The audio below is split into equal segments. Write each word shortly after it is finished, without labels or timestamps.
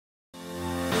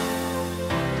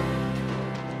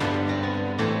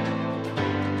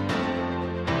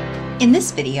In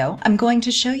this video, I'm going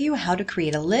to show you how to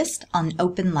create a list on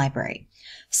Open Library.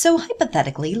 So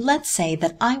hypothetically, let's say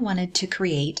that I wanted to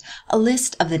create a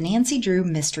list of the Nancy Drew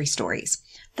mystery stories.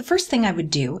 The first thing I would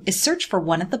do is search for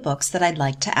one of the books that I'd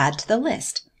like to add to the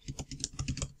list.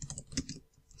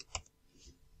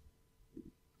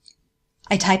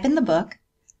 I type in the book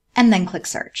and then click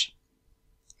search.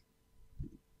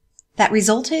 That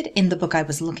resulted in the book I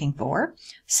was looking for,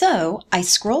 so I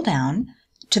scroll down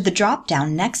to the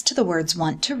drop-down next to the words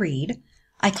Want to Read.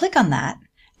 I click on that,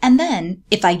 and then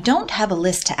if I don't have a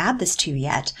list to add this to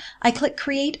yet, I click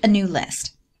Create a New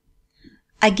List.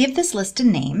 I give this list a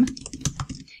name,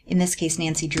 in this case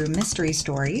Nancy Drew Mystery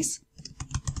Stories,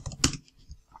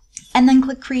 and then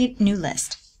click Create New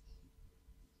List.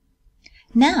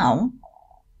 Now,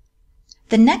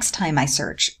 the next time I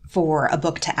search for a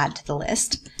book to add to the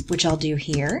list, which I'll do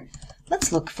here,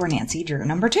 let's look for Nancy Drew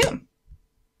number 2.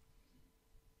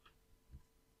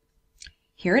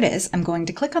 Here it is. I'm going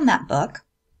to click on that book,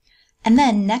 and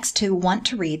then next to Want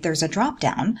to Read, there's a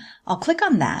drop-down. I'll click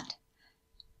on that,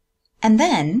 and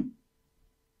then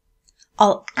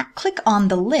I'll click on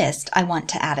the list I want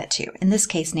to add it to. In this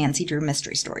case, Nancy Drew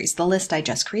Mystery Stories, the list I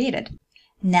just created.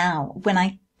 Now, when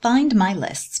I find my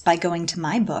lists by going to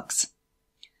My Books,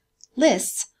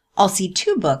 Lists, I'll see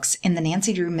 2 books in the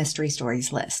Nancy Drew Mystery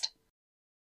Stories list.